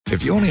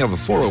If you only have a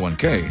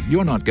 401k,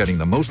 you're not getting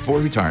the most for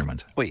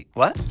retirement. Wait,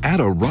 what? Add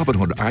a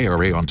Robinhood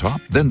IRA on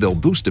top, then they'll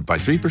boost it by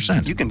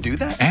 3%. You can do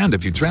that? And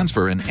if you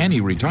transfer in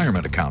any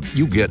retirement account,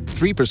 you get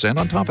 3%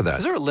 on top of that.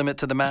 Is there a limit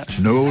to the match?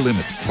 No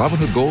limit.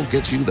 Robinhood Gold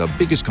gets you the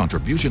biggest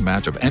contribution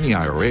match of any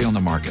IRA on the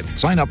market.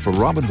 Sign up for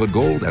Robinhood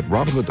Gold at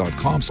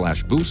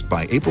Robinhood.com/boost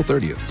by April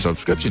 30th.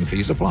 Subscription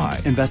fees apply.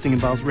 Investing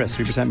involves risk.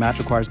 3% match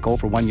requires gold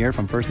for 1 year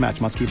from first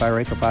match. Must keep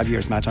IRA for 5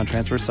 years. Match on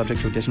transfers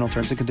subject to additional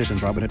terms and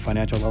conditions. Robinhood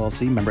Financial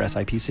LLC, member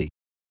SIPC.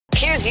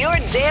 Here's your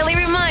daily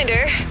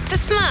reminder to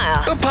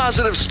smile. A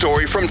positive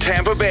story from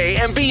Tampa Bay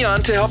and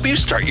beyond to help you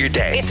start your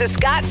day. It's a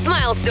Scott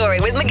Smile Story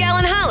with Miguel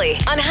and Holly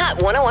on Hot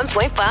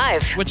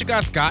 101.5. What you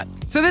got, Scott?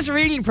 So this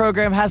reading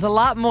program has a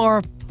lot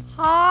more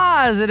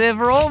positive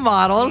role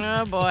models.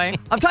 Oh, boy.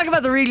 I'm talking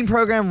about the reading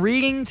program,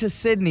 Reading to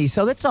Sydney.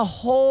 So that's a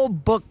whole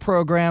book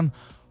program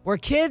where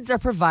kids are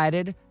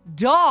provided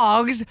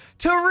dogs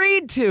to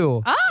read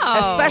to. Oh.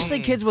 Especially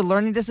kids with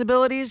learning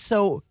disabilities.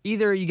 So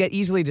either you get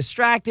easily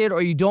distracted or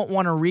you don't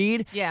want to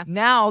read. Yeah.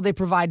 Now they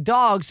provide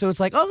dogs. So it's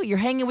like, oh, you're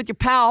hanging with your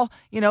pal,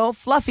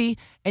 Fluffy,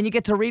 and you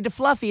get to read to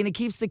Fluffy, and it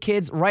keeps the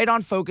kids right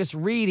on focus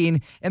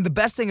reading. And the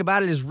best thing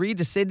about it is Read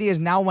to Sydney has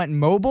now went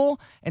mobile.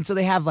 And so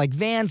they have like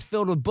vans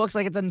filled with books,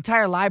 like it's an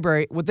entire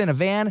library within a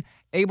van,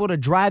 able to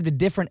drive to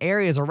different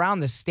areas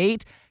around the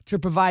state to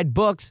provide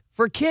books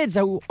for kids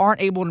who aren't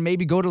able to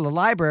maybe go to the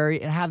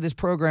library and have this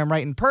program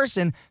right in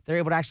person. They're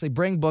able to actually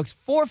bring books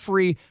for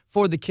free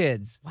for the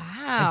kids.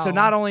 Wow. And so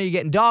not only are you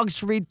getting dogs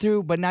to read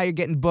through, but now you're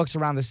getting books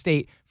around the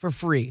state for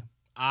free.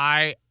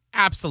 I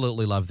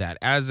absolutely love that.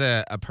 As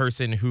a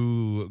person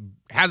who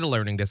has a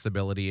learning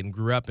disability and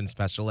grew up in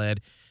special ed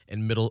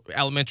in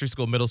elementary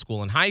school, middle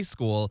school, and high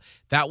school,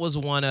 that was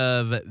one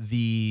of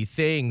the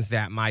things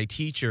that my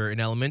teacher in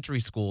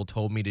elementary school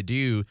told me to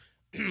do,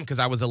 because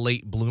I was a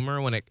late bloomer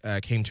when it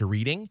came to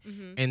reading.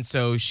 Mm-hmm. And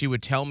so she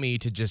would tell me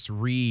to just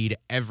read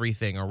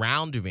everything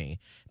around me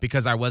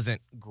because I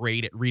wasn't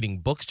great at reading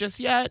books just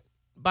yet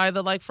by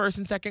the first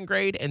and second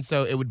grade. And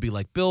so it would be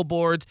like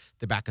billboards,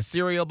 the back of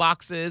cereal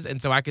boxes.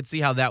 And so I could see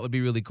how that would be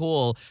really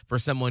cool for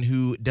someone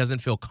who doesn't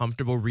feel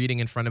comfortable reading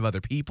in front of other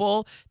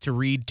people to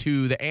read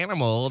to the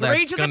animal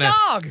that's going to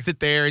sit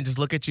there and just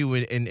look at you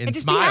and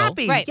just smile.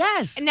 Be happy. Right.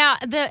 Yes. Now,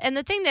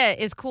 the thing that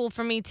is cool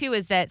for me, too,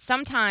 is that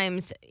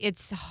sometimes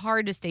it's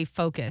hard to stay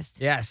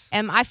focused. Yes.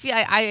 And I feel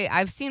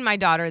I've seen my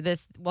daughter,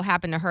 this will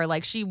happen to her.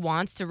 Like, she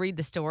wants to read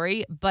the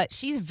story, but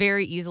she's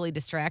very easily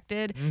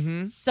distracted.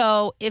 Mm-hmm.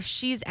 So if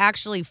she's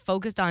actually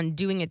focused on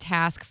doing a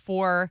task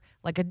for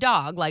like a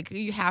dog, like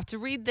you have to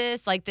read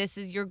this, like this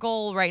is your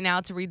goal right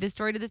now to read this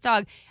story to this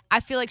dog, I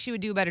feel like she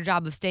would do a better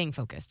job of staying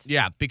focused.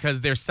 Yeah,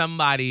 because there's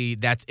somebody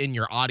that's in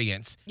your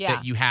audience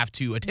that you have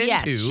to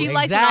attend to. She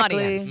likes an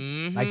audience.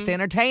 Mm-hmm. Likes to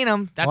entertain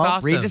them. That's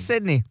awesome. Read to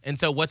Sydney. And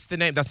so what's the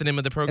name? That's the name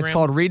of the program? It's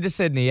called Read to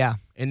Sydney, yeah.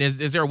 And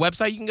is there a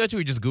website you can go to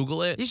or just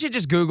Google it? You should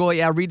just Google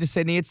it, Read to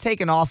Sydney. It's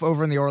taken off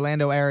over in the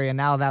Orlando area.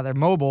 Now that they're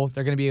mobile,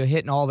 they're going to be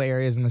hitting all the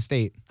areas in the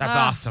state. That's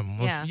awesome.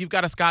 Well, yeah. if you've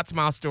got a Scott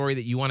Smile story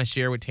that you want to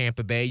share with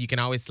Tampa Bay, you can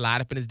always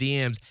slide up in his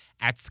DMs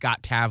at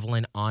Scott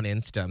Tavlin on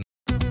Insta.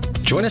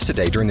 Join us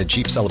today during the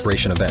Jeep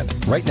Celebration event.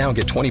 Right now,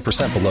 get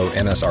 20% below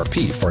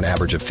MSRP for an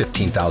average of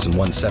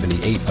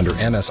 $15,178 under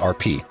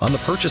MSRP on the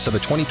purchase of a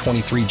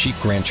 2023 Jeep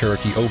Grand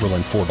Cherokee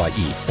Overland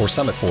 4xE or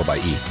Summit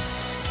 4xE.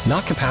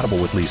 Not compatible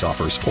with lease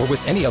offers or with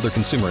any other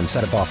consumer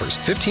incentive offers.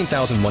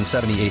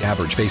 $15,178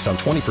 average based on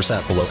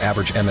 20% below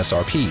average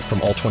MSRP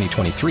from all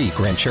 2023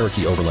 Grand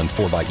Cherokee Overland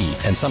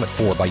 4xE and Summit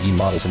 4xE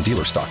models in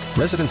dealer stock.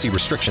 Residency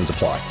restrictions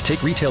apply.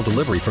 Take retail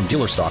delivery from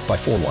dealer stock by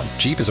 4/1.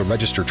 Jeep is a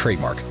registered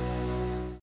trademark.